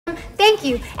Thank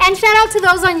you. And shout out to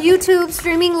those on YouTube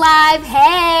streaming live.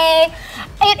 Hey,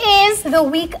 it is the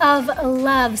week of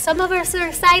love. Some of us are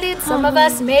excited, some of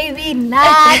us maybe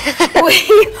not.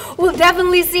 We will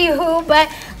definitely see who, but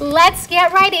let's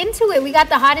get right into it. We got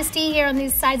the hottest tea here on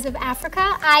these sides of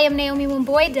Africa. I am Naomi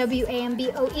Wamboe,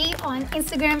 W-A-M-B-O-E, on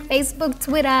Instagram, Facebook,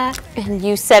 Twitter. And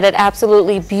you said it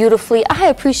absolutely beautifully. I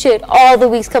appreciate all the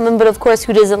weeks coming, but of course,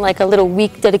 who doesn't like a little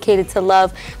week dedicated to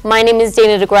love? My name is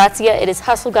Dana DeGrazia. It is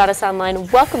Hustle Goddess Online.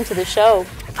 Welcome to the show.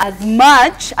 As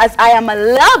much as I am a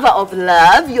lover of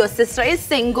love, your sister is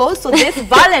single, so this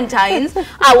Valentine's,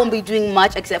 I won't be doing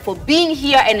much except for being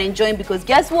here and enjoying, because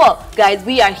guess what, guys,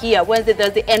 we are here Wednesday,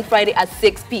 Thursday, and Friday at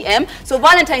 6 p.m. So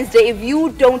Valentine's Day, if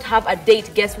you don't have a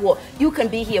date, guess what, you can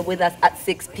be here with us at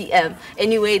 6 p.m.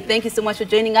 Anyway, thank you so much for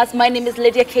joining us. My name is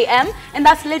Lydia KM, and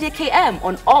that's Lydia KM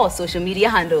on all social media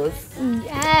handles.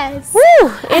 Yes. Woo!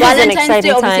 Valentine's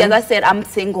Day, obviously, as I said, I'm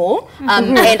single,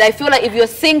 and I feel like if you're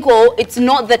single, it's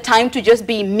not the time to just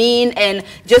be mean and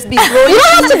just be throwing. You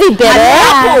don't have to be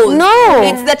bitter. No.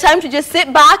 It's the time to just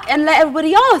sit back and let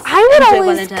everybody else. I would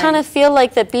always kind of feel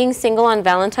like that being single on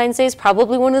Valentine's Day is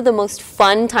probably one of the most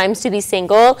fun times to be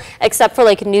single, except for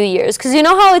like New Year's. Because you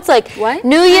know how it's like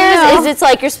New Year's is, it's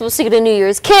like you're supposed to get a New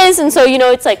Year's kiss, and so you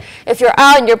know it's like if you're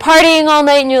out and you're partying all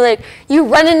night and you're like, you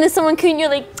run into someone cute and you're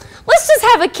like, let's just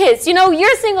have a kiss. You know,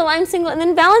 you're single, I'm single. And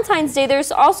then Valentine's Day,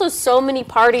 there's also so many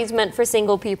parties meant for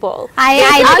single people.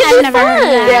 I've never heard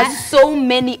that. There are so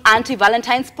many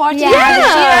anti-Valentine's parties this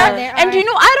year. And you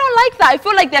know, I don't like that. I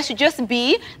feel like there should just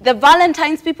be the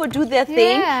Valentine's people do their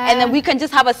thing, and then we can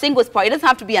just have a singles party. It doesn't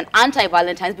have to be an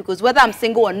anti-Valentine's, because whether I'm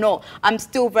single or not, I'm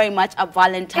still very much a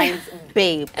Valentine's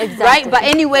babe. Exactly. Right? But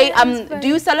anyway, do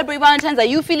you celebrate Valentine's? Are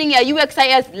you feeling it? Are you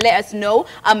excited? Let us know.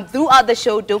 Throughout the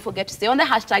show, don't forget to stay on the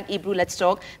hashtag Ebru Let's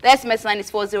Talk. The SMS line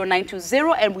is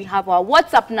 40920, and we have our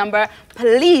WhatsApp number.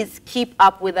 Please keep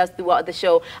up with us throughout the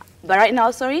show. But right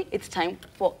now, sorry, it's time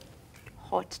for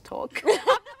Hot Talk.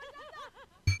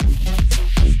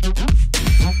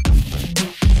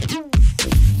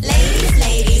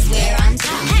 Ladies, we're on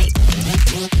top. Hey,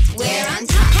 we're on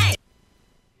top. Hey.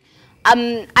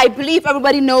 I believe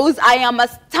everybody knows I am a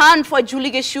stan for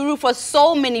Julie Gichuru for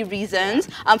so many reasons.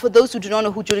 For those who do not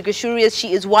know who Julie Gichuru is,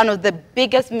 she is one of the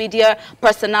biggest media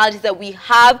personalities that we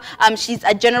have. She's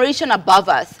a generation above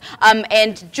us.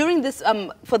 And during this,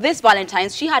 for this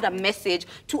Valentine's, she had a message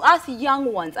to us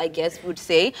young ones, I guess would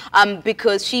say,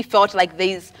 because she felt like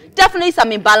there's definitely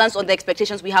some imbalance on the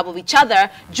expectations we have of each other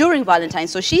during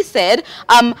Valentine's. So she said,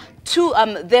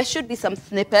 there should be some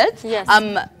snippets. Yes.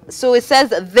 So it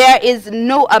says, there is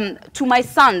no, to my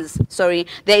sons, sorry,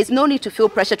 there is no need to feel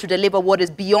pressure to deliver what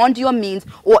is beyond your means,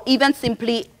 or even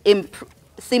simply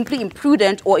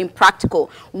imprudent or impractical.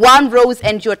 One rose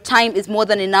and your time is more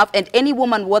than enough, and any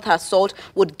woman worth her salt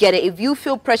would get it. If you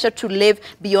feel pressure to live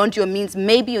beyond your means,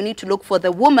 maybe you need to look for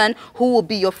the woman who will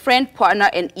be your friend, partner,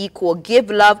 and equal. Give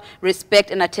love, respect,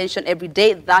 and attention every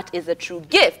day. That is a true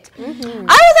gift. I was like,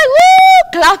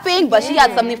 woo, clapping, but she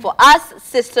had something for us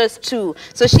sisters too.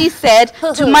 So she said,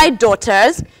 to my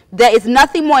daughters, there is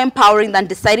nothing more empowering than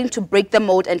deciding to break the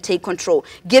mold and take control.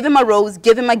 Give him a rose,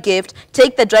 give him a gift,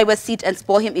 take the driver's seat and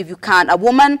spoil him if you can. A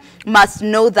woman must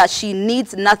know that she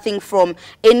needs nothing from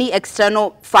any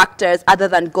external factors other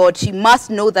than God. She must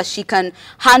know that she can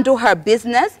handle her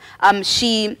business.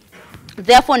 She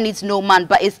therefore needs no man,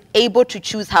 but is able to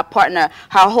choose her partner,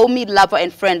 her homie, lover,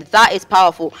 and friend. That is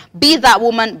powerful. Be that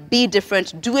woman, be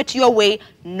different, do it your way,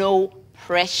 no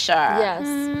pressure.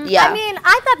 Yes. Yeah. I mean,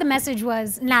 I thought the message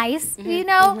was nice, you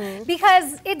know,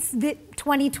 because it's the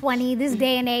 2020, this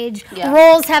day and age.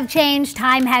 Roles have changed,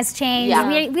 time has changed.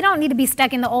 We don't need to be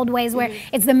stuck in the old ways where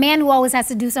it's the man who always has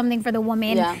to do something for the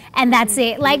woman, and that's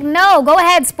it. Like, no, go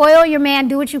ahead, spoil your man,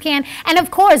 do what you can. And of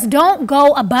course, don't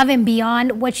go above and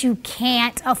beyond what you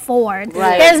can't afford.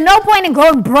 There's no point in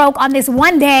going broke on this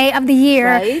one day of the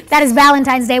year that is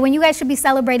Valentine's Day, when you guys should be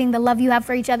celebrating the love you have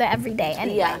for each other every day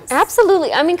anyway. Absolutely.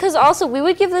 I mean, because also we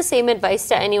would give the same advice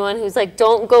to anyone who's like,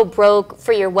 don't go broke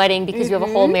for your wedding because you have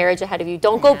a whole marriage ahead of you.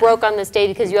 Don't go broke on this day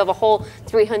because you have a whole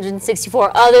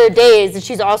 364 other days that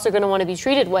she's also going to want to be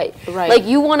treated with. Like,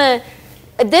 you want to,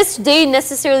 this day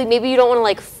necessarily, maybe you don't want to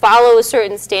like follow a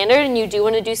certain standard, and you do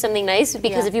want to do something nice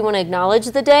because if you want to acknowledge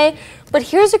the day. But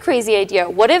here's a crazy idea.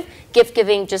 What if gift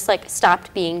giving just like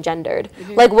stopped being gendered?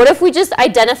 Like, what if we just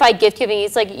identify gift giving?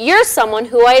 It's like, you're someone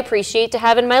who I appreciate to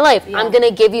have in my life. I'm going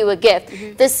to give you a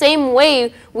gift. The same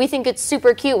way we think it's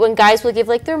super cute when guys will give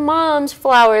like their moms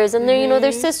flowers and their, you know,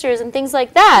 their sisters and things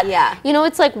like that. You know,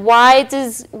 it's like, why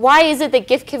is it that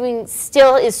gift giving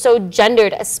still is so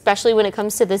gendered, especially when it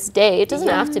comes to this day? It doesn't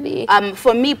have to be.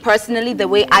 For me personally, the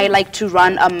way I like to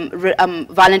run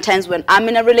Valentine's when I'm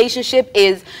in a relationship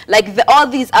is like all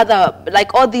these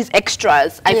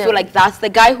extras. I feel like that's the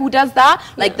guy who does that,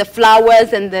 like the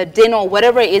flowers and the dinner or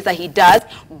whatever it is that he does.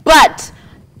 But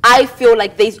I feel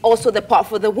like there's also the part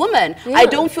for the woman. I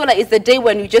don't feel like it's the day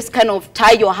when you just kind of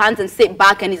tie your hands and sit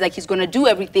back and he's going to do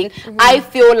everything. I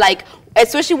feel like,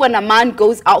 especially when a man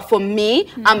goes out for me,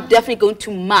 I'm definitely going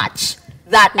to match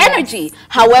that energy.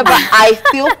 However, I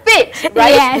feel fit,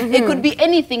 right? It could be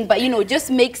anything, but, you know, just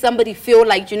make somebody feel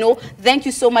like, you know, thank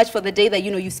you so much for the day that,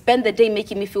 you know, you spend the day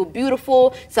making me feel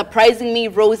beautiful, surprising me,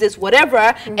 roses,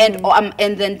 whatever,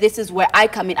 and then this is where I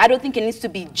come in. I don't think it needs to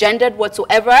be gendered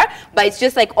whatsoever, but it's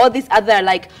just like all these other,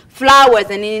 like, flowers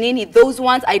and those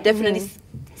ones, I definitely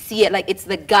see it like it's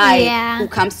the guy who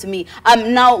comes to me.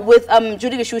 Now with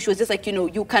Judy Gichuru, she was just like, you know,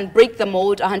 you can break the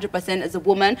mold 100% as a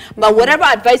woman, but whatever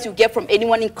advice you get from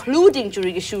anyone, including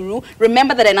Judy Gichuru,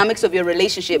 remember the dynamics of your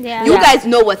relationship. You guys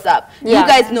know what's up. You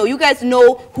guys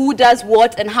know who does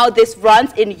what and how this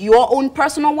runs in your own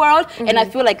personal world, and I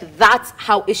feel like that's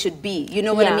how it should be. You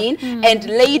know what I mean? And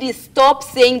ladies, stop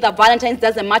saying that Valentine's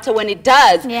doesn't matter when it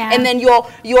does, and then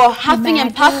you're huffing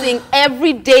and puffing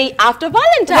every day after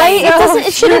Valentine's. Right?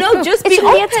 It shouldn't. Just be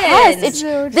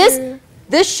open.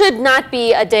 This should not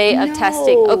be a day of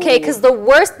testing, okay? Because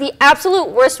the absolute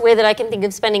worst way that I can think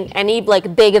of spending any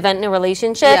like big event in a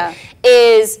relationship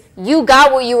is you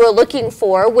got what you were looking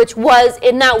for, which was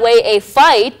in that way a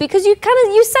fight, because you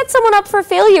set someone up for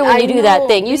failure when you do that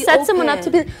thing. You set someone up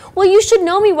to be, well, you should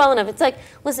know me well enough. It's like,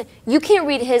 listen, you can't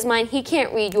read his mind, he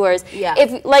can't read yours.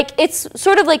 If like, it's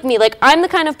sort of like me, like I'm the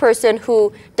kind of person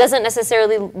who doesn't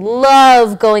necessarily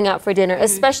love going out for dinner,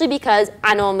 especially because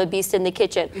I know I'm a beast in the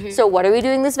kitchen. So what are we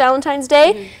doing this Valentine's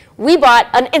Day? We bought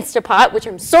an Instapot, which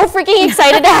I'm so freaking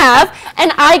excited to have,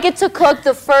 and I get to cook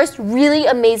the first really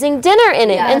amazing dinner in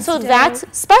it. And so that's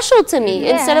special to me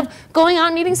instead of going out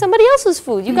and eating somebody else's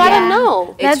food. You gotta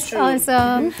know. That's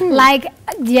awesome. Like,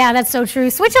 that's so true.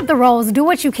 Switch up the roles. Do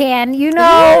what you can, you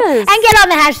know, and get on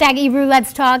the hashtag Ebru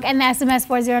Let's Talk and the SMS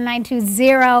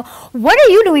 40920. What are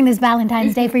you doing this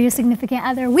Valentine's Day for your significant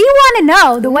other? We want to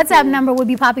know. The WhatsApp number will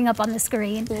be popping up on the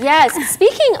screen. Yes.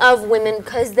 Speaking of women,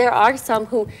 because there are some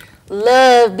who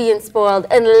love being spoiled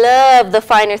and love the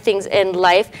finer things in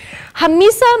life.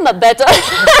 Hamisa Mabeta,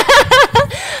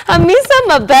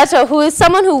 who is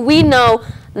someone who we know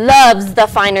loves the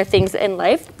finer things in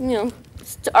life, you know,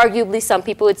 arguably some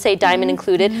people would say diamond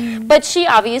included, but she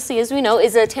obviously, as we know,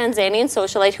 is a Tanzanian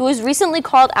socialite who was recently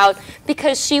called out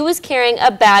because she was carrying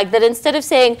a bag that instead of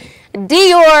saying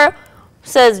Dior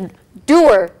says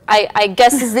doer, I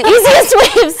guess is the easiest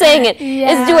way of saying it,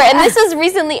 is doer. And this is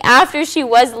recently after she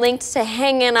was linked to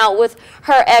hanging out with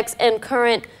her ex and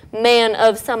current man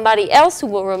of somebody else who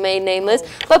will remain nameless.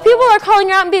 But people are calling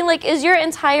her out and being like, is your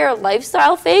entire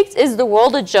lifestyle faked? Is the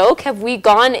world a joke? Have we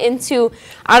gone into,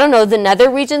 I don't know, the nether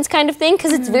regions kind of thing?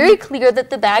 Because it's very clear that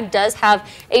the bag does have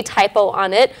a typo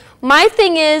on it. My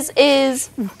thing is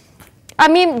I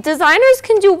mean, designers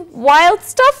can do wild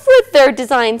stuff with their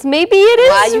designs. Maybe it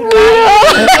is real.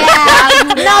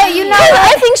 No, you know.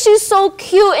 I think she's so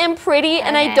cute and pretty,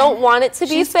 and I don't want it to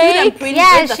be fake. She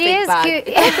is cute.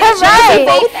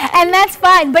 Right. And that's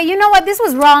fine. But you know what? This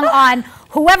was wrong on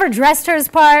whoever dressed her's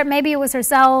part. Maybe it was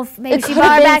herself. Maybe she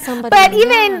brought it back. But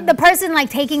even the person like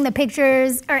taking the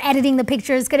pictures or editing the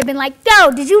pictures could have been like,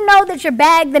 yo, did you know that your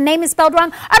bag, the name is spelled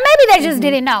wrong? Or maybe they just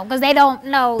didn't know because they don't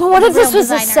know. But what if this was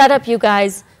a setup, you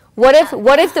guys? What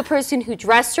if the person who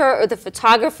dressed her or the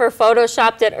photographer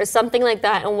photoshopped it or something like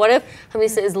that? And what if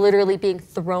Hamisa is literally being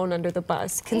thrown under the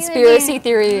bus? Conspiracy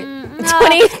theory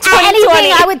 2020.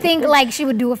 Anything I would think like she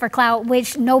would do it for clout,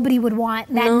 which nobody would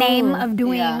want that name of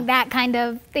doing that kind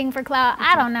of thing for clout.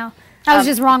 I don't know. I was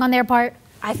just wrong on their part.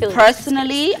 I feel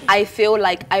personally, I feel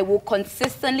like I will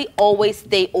consistently always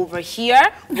stay over here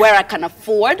where I can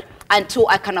afford until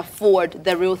I can afford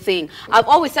the real thing. I've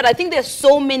always said I think there's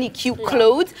so many cute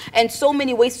clothes and so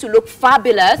many ways to look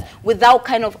fabulous without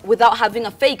having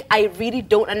a fake. I really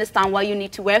don't understand why you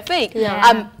need to wear fake.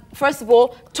 First of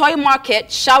all, Toy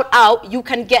Market, shout out, you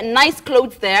can get nice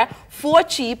clothes there for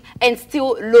cheap and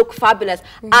still look fabulous.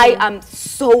 I am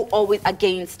so always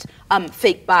against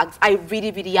fake bags. I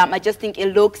really, really am. I just think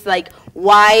it looks like,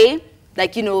 why?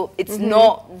 Like, you know, it's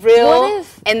not real.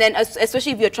 And then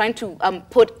especially if you're trying to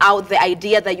put out the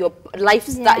idea that your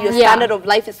your standard of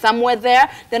life is somewhere there,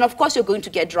 then of course you're going to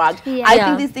get dragged. I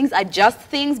think these things are just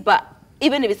things, but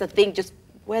even if it's a thing, just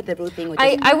wear the real thing. Or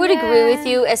I would agree with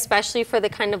you, especially for the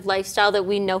kind of lifestyle that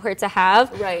we know her to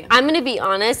have. Right. I'm going to be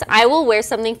honest, I will wear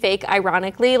something fake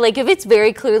ironically. Like if it's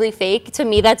very clearly fake, to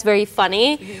me that's very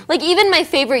funny. Like even my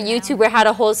favorite YouTuber had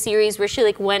a whole series where she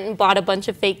like went and bought a bunch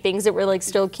of fake things that were like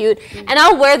still cute. And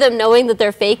I'll wear them knowing that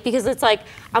they're fake because it's like,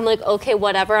 I'm like, okay,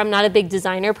 whatever. I'm not a big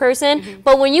designer person.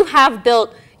 But when you have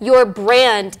built your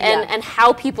brand and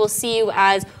how people see you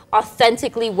as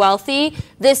authentically wealthy,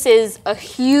 this is a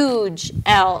huge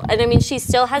L. And I mean, she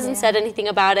still hasn't said anything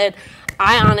about it.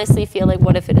 I honestly feel like,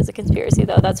 what if it is a conspiracy,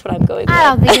 though? That's what I'm going with. I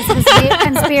don't think it's a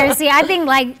conspiracy. I think,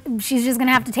 like, she's just going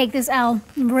to have to take this L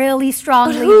really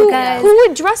strongly. Because who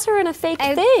would dress her in a fake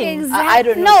thing? Exactly. I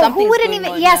don't know. No, who wouldn't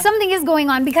even? Something is going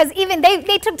on because even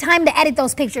they took time to edit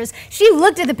those pictures. She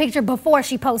looked at the picture before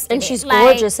she posted it. And she's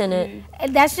gorgeous in it.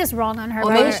 That's just wrong on her or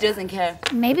part. maybe she doesn't care.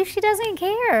 Maybe she doesn't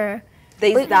care.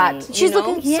 There's that. She's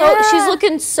looking she's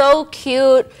looking so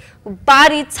cute,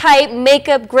 body type,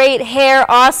 makeup great, hair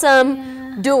awesome.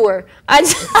 Do her. I'm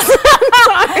sorry.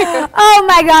 Oh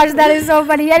my gosh, that is so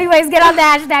funny. Anyways, get on the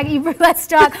hashtag Ebru Let's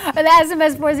Talk or the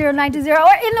SMS 40920 or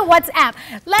in the WhatsApp.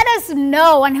 Let us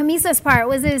know on Hamisa's part.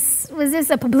 Was this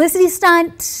a publicity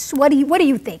stunt? What do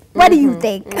you think? What do you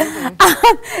think?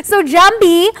 So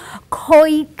Jambi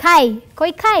Koikai,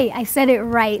 I said it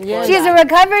right. Yeah. She is a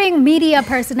recovering media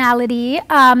personality.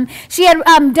 She had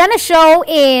done a show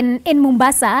in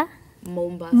Mombasa.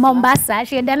 Mombasa.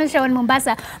 She had done a show in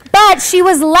Mombasa, but she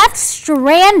was left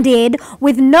stranded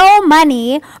with no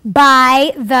money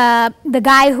by the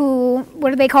guy who,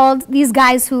 what are they called? These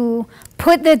guys who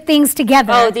put the things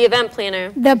together. Oh, the event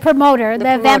planner. The promoter,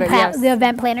 the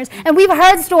event planners. And we've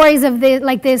heard stories of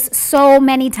like this so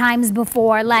many times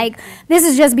before. Like, this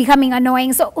is just becoming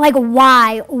annoying. So, like,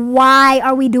 why? Why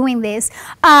are we doing this?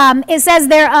 It says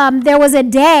there was a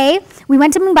day, we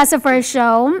went to Mombasa for a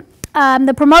show.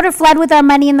 The promoter fled with our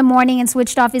money in the morning and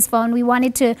switched off his phone. We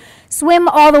wanted to swim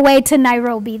all the way to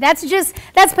Nairobi. That's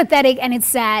pathetic and it's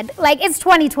sad. Like, it's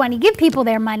 2020. Give people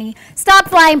their money. Stop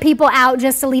flying people out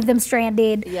just to leave them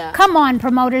stranded. Yeah. Come on,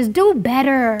 promoters, do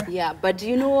better. Yeah, but do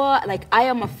you know what? Like, I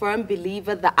am a firm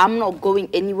believer that I'm not going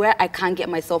anywhere I can't get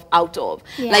myself out of.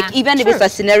 Yeah. Like, even if it's a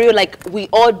scenario like we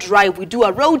all drive, we do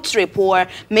a road trip, or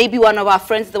maybe one of our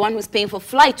friends is the one who's paying for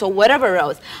flight or whatever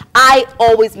else. I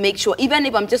always make sure, even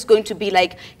if I'm just going to be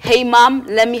like, hey mom,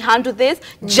 let me handle this,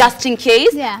 just in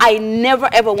case. Yeah. I never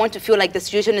ever want to feel like the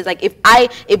situation is like,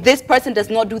 if this person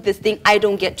does not do this thing, I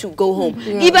don't get to go home.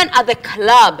 Even at the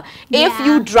club, if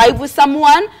you drive with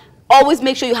someone, always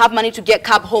make sure you have money to get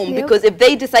cab home, because if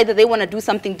they decide that they want to do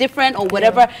something different or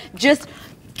whatever, just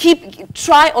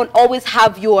try and always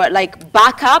have your like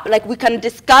backup. Like, we can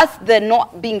discuss the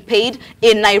not being paid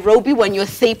in Nairobi when you're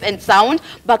safe and sound,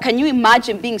 but can you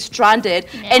imagine being stranded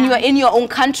and you're in your own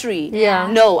country?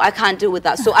 No, I can't deal with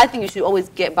that. So I think you should always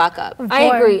get backup.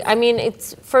 I agree. I mean,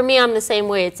 it's, for me, I'm the same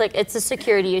way. It's like, it's a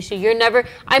security issue.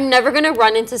 I'm never gonna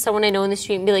run into someone I know in the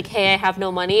street and be like, hey, I have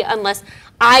no money, unless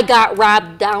I got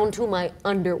robbed down to my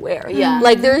underwear.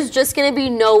 Like, there's just gonna be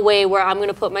no way where I'm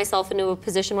gonna put myself into a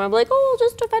position where I'm like, oh, I'll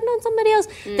just depend on somebody else.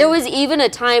 There was even a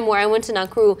time where I went to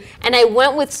Nakuru and I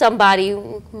went with somebody,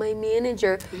 my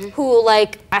manager, who,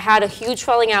 like, I had a huge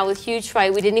falling out with, huge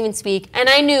fight, we didn't even speak, and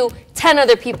I knew 10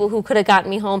 other people who could have gotten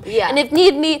me home. And if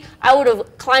need me, I would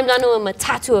have climbed onto a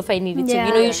matatu if I needed to. You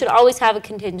know, you should always have a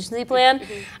contingency plan.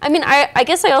 I mean, I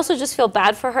guess I also just feel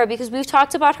bad for her because we've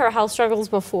talked about her health struggles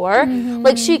before.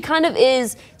 Like, she kind of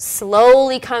is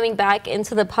slowly coming back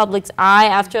into the public's eye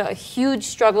after a huge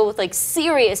struggle with, like,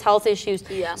 serious health issues.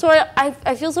 So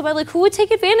I feel so bad. Like, who would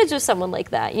take advantage of someone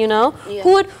like that, you know?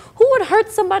 Who would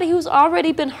hurt somebody who's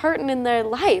already been hurting in their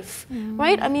life,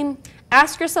 right? I mean,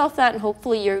 ask yourself that, and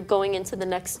hopefully you're going into the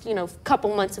next, you know,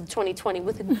 couple months of 2020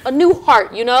 with a new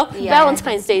heart, you know?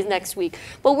 Valentine's Day is next week.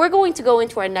 But we're going to go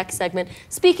into our next segment.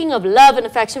 Speaking of love and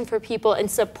affection for people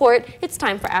and support, it's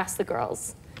time for Ask the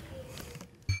Girls.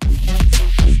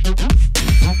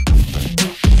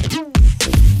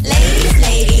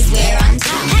 Ladies, we're on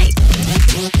top. Hey,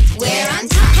 we're on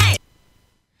top. Hey.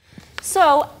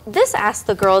 So this Ask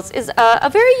the Girls is a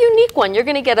very unique one. You're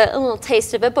going to get a little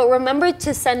taste of it, but remember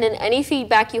to send in any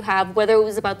feedback you have, whether it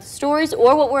was about the stories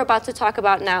or what we're about to talk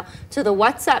about now, to the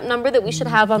WhatsApp number that we should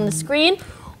have on the screen,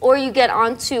 or you get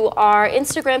onto our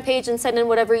Instagram page and send in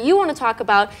whatever you want to talk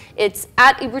about. It's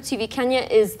at Ebru TV Kenya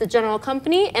is the general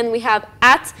company, and we have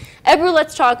at Ebru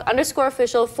Let's Talk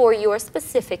 _official for your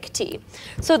specific tea.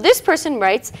 So this person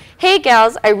writes, hey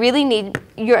gals, I really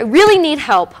need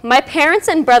help. My parents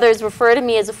and brothers refer to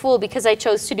me as a fool because I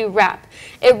chose to do rap.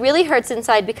 It really hurts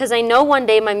inside because I know one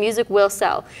day my music will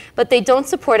sell, but they don't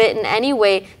support it in any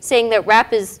way, saying that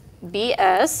rap is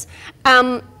BS.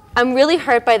 I'm really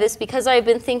hurt by this because I've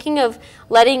been thinking of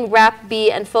letting rap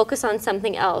be and focus on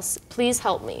something else. Please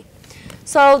help me.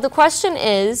 So the question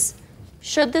is,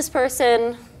 should this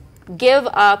person give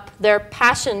up their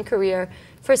passion career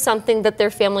for something that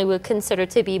their family would consider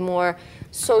to be more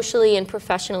socially and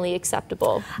professionally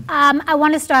acceptable? I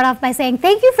want to start off by saying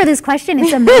thank you for this question.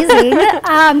 It's amazing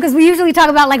because we usually talk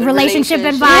about like relationship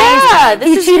advice. Yeah, this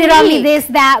you is cheated on me, unique. this,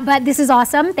 that, but this is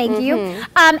awesome. Thank you.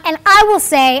 And I will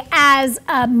say, as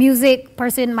a music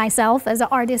person myself, as an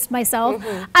artist myself,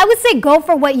 I would say go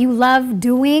for what you love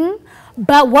doing,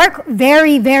 but work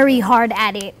very, very hard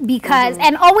at it because,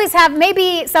 and always have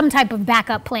maybe some type of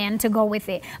backup plan to go with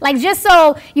it. Like just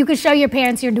so you can show your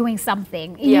parents you're doing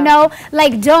something, you know?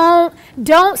 Like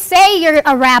don't say you're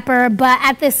a rapper, but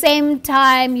at the same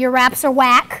time your raps are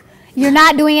whack. You're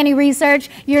not doing any research.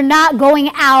 You're not going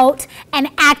out and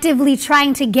actively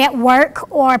trying to get work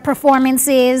or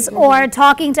performances or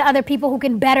talking to other people who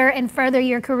can better and further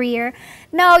your career.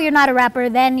 No, you're not a rapper.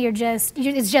 Then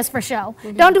it's just for show.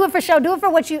 Don't do it for show. Do it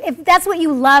for if that's what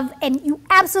you love and you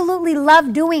absolutely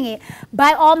love doing it.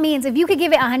 By all means, if you could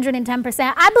give it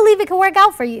 110%, I believe it could work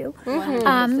out for you.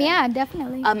 Yeah,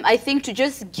 definitely. I think to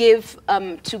just give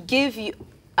you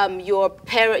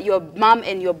your mom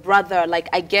and your brother, like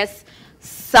I guess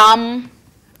some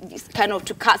kind of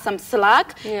to cut some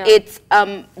slack. It's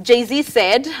Jay-Z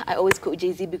said, I always quote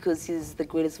Jay-Z because he's the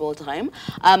greatest of all time.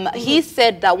 He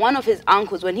said that one of his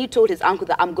uncles, when he told his uncle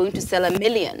that I'm going to sell 1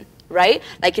 million, right?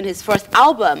 Like in his first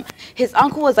album, his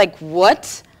uncle was like,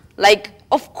 what? Like,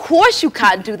 of course you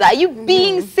can't do that. Are you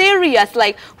being serious?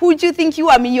 Like, who do you think you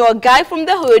are? I mean, you're a guy from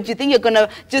the hood. You think you're going to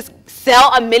just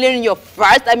sell 1 million in your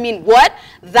first? I mean, what?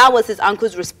 That was his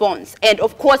uncle's response. And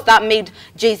of course, that made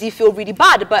Jay-Z feel really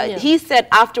bad. But he said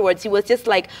afterwards, he was just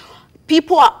like,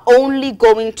 people are only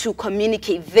going to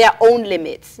communicate their own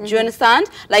limits. Do you understand?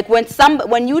 Like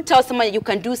when you tell someone you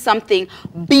can do something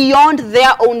beyond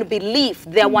their own belief,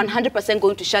 they're 100%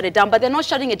 going to shut it down. But they're not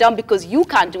shutting it down because you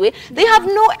can't do it. They have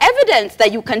no evidence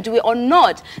that you can do it or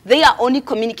not. They are only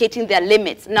communicating their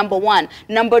limits, number one.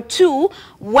 Number two,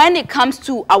 when it comes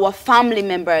to our family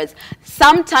members,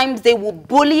 sometimes they will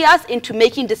bully us into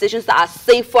making decisions that are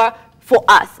safer for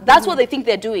us. That's what they think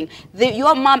they're doing.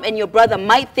 Your mom and your brother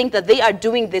might think that they are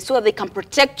doing this so that they can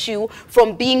protect you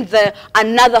from being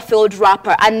another failed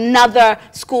rapper, another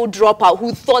school dropout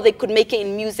who thought they could make it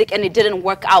in music and it didn't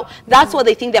work out. That's what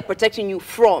they think they're protecting you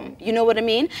from. You know what I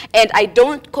mean? And I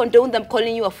don't condone them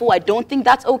calling you a fool. I don't think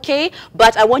that's okay,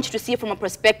 but I want you to see it from a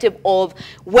perspective of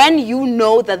when you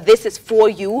know that this is for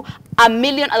you, 1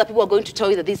 million other people are going to tell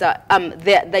you that these are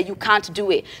that you can't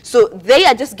do it. So they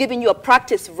are just giving you a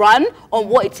practice run on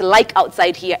what it's like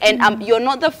outside here. And you're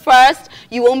not the first,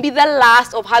 you won't be the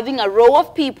last of having a row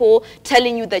of people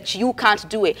telling you that you can't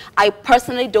do it. I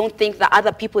personally don't think that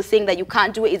other people saying that you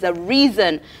can't do it is a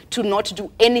reason to not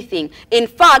do anything. In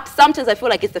fact, sometimes I feel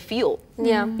like it's the feel.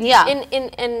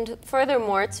 And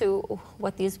furthermore to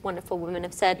what these wonderful women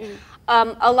have said,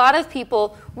 a lot of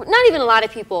people, not even a lot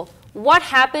of people, what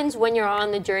happens when you're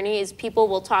on the journey is people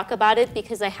will talk about it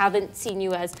because they haven't seen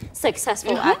you as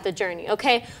successful at the journey,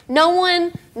 okay? No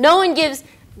one gives,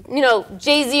 you know,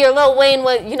 Jay-Z or Lil Wayne,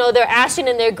 what, you know, their Ashton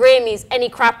and their Grammys any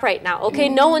crap right now, okay?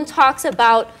 No one talks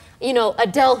about, you know,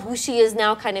 Adele, who she is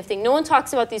now kind of thing. No one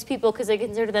talks about these people because they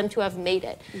consider them to have made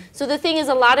it. So the thing is,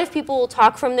 a lot of people will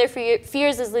talk from their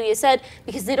fears, as Lydia said,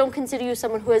 because they don't consider you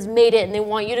someone who has made it and they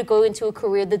want you to go into a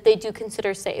career that they do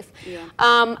consider safe.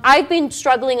 I've been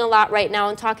struggling a lot right now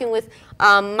and talking with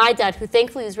my dad, who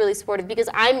thankfully is really supportive because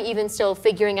I'm even still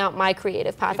figuring out my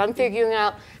creative path. I'm figuring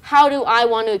out how do I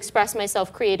want to express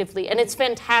myself creatively. And it's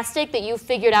fantastic that you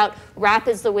figured out rap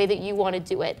is the way that you want to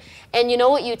do it. And you know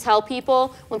what you tell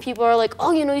people when people are like,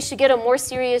 oh, you know, you should get a more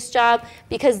serious job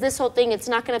because this whole thing, it's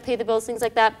not going to pay the bills, things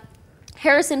like that.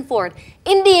 Harrison Ford,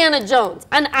 Indiana Jones,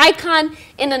 an icon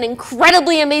in an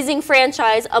incredibly amazing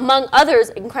franchise, among others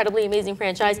incredibly amazing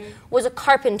franchise, was a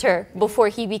carpenter before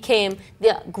he became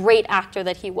the great actor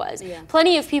that he was.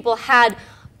 Plenty of people had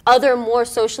other more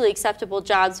socially acceptable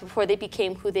jobs before they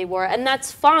became who they were, and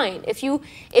that's fine. If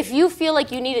you feel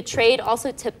like you need a trade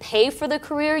also to pay for the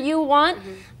career you want,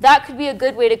 that could be a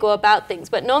good way to go about things.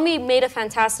 But Nomi made a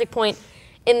fantastic point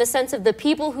in the sense of the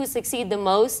people who succeed the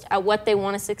most at what they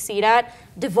want to succeed at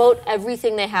devote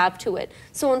everything they have to it.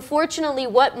 So unfortunately,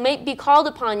 what might be called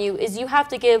upon you is you have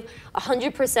to give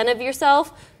 100% of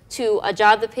yourself to a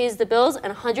job that pays the bills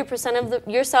and 100% of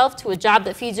yourself to a job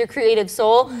that feeds your creative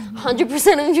soul,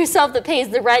 100% of yourself that pays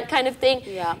the rent kind of thing.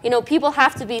 You know, people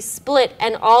have to be split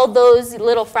and all those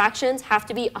little fractions have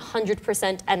to be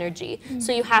 100% energy.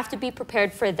 So you have to be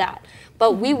prepared for that.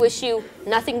 but we wish you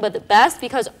nothing but the best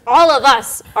because all of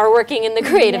us are working in the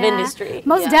creative industry.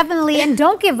 Most definitely, and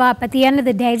don't give up at the end of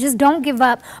the day. Just don't give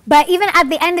up. But even at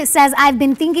the end it says, I've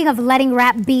been thinking of letting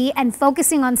rap be and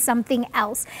focusing on something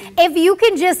else. If you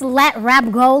can just let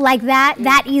rap go like that,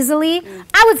 that easily,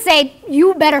 I would say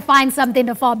you better find something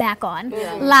to fall back on.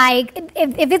 Like,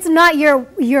 if it's not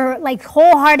your like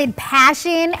wholehearted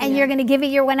passion and you're gonna give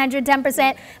it your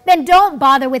 110%, then don't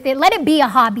bother with it. Let it be a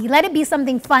hobby. Let it be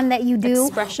something fun that you do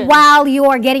while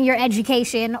you're getting your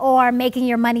education or making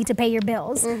your money to pay your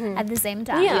bills at the same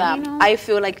time. Yeah, you know? I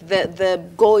feel like the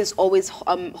goal is always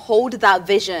hold that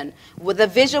vision. With the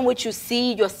vision which you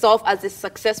see yourself as a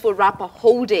successful rapper,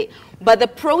 hold it. But the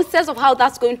process of how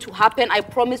that's going to happen, I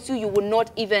promise you, you will not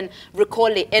even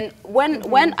recall it. And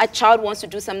when a child wants to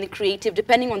do something creative,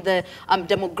 depending on the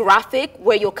demographic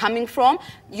where you're coming from,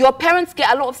 your parents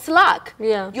get a lot of slack.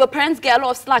 Your parents get a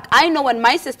lot of slack. I know when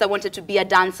my sister wanted to be a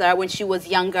dancer when she was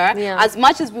younger, as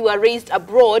much as we were raised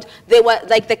abroad, they were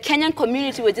like, the Kenyan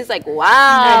community was just like,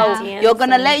 wow, you're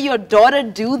gonna let your daughter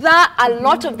do that? A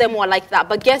lot of them were like that.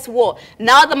 But guess what?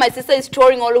 Now that my sister is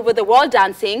touring all over the world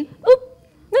dancing,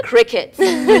 crickets,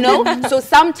 you know? So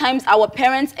sometimes our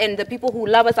parents and the people who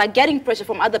love us are getting pressure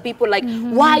from other people like,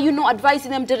 why are you not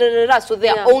advising them, da, da, da, da. So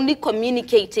they're only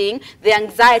communicating the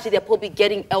anxiety they're probably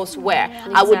getting elsewhere.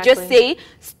 I would just say,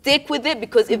 stick with it,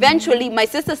 because eventually my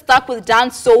sister stuck with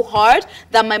dance so hard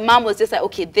that my mom was just like,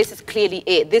 okay, this is clearly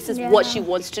it. This is what she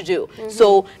wants to do.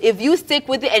 So if you stick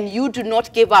with it and you do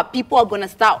not give up, people are going to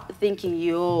start thinking,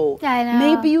 yo,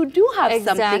 maybe you do have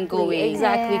something going.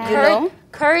 Exactly. You know?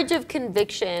 Courage of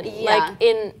conviction, like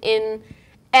in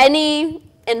any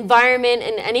environment,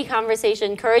 in any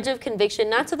conversation, courage of conviction,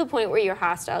 not to the point where you're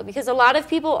hostile, because a lot of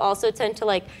people also tend to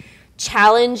like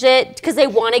challenge it because they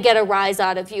want to get a rise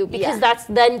out of you, because that's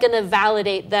then going to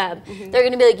validate them. They're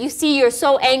going to be like, you see, you're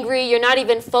so angry, you're not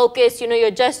even focused, you know,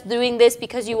 you're just doing this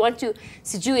because you want to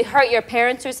hurt your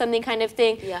parents or something kind of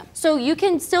thing. So you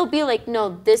can still be like,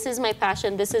 no, this is my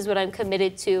passion, this is what I'm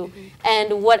committed to,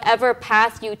 and whatever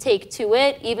path you take to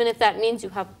it, even if that means you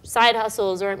have side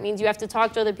hustles or it means you have to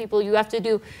talk to other people, you have to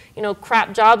do, you know,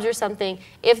 crap jobs or something,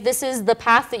 if this is the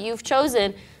path that you've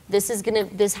chosen,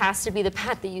 this has to be the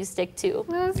path that you stick to.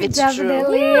 It's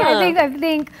definitely true. I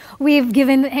think we've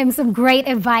given him some great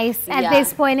advice at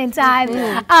this point in time.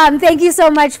 Thank you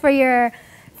so much for your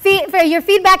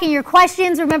feedback and your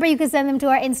questions. Remember, you can send them to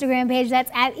our Instagram page. That's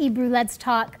at Ebru Let's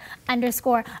Talk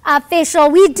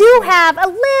 _official. We do have a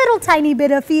little tiny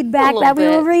bit of feedback that we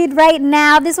will read right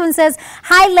now. This one says,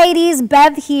 hi ladies,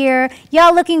 Bev here.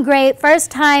 Y'all looking great.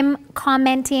 First time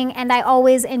commenting, and I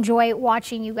always enjoy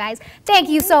watching you guys. Thank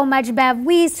you so much, Bev.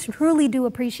 We truly do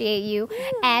appreciate you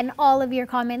and all of your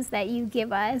comments that you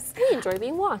give us. We enjoy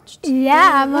being watched.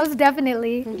 Yeah, most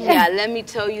definitely. Yeah, let me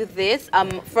tell you this.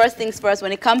 First things first,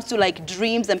 when it comes to like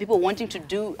dreams and people wanting to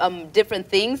do different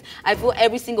things, I feel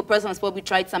every single person has probably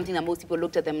tried something that most people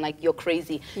looked at them like, you're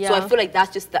crazy. So I feel like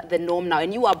that's just the norm now.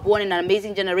 And you are born in an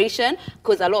amazing generation,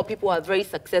 because a lot of people are very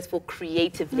successful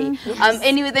creatively.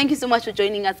 Anyway, thank you so much for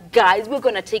joining us, guys. We're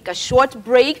going to take a short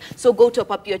break. So go top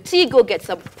up your tea, go get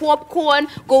some popcorn,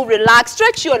 go relax,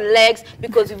 stretch your legs,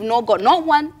 because we've not got not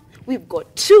one, we've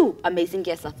got two amazing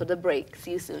guests after the break.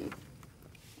 See you soon.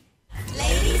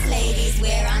 Ladies,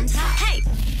 we're on top. Hey,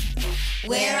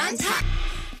 we're on top.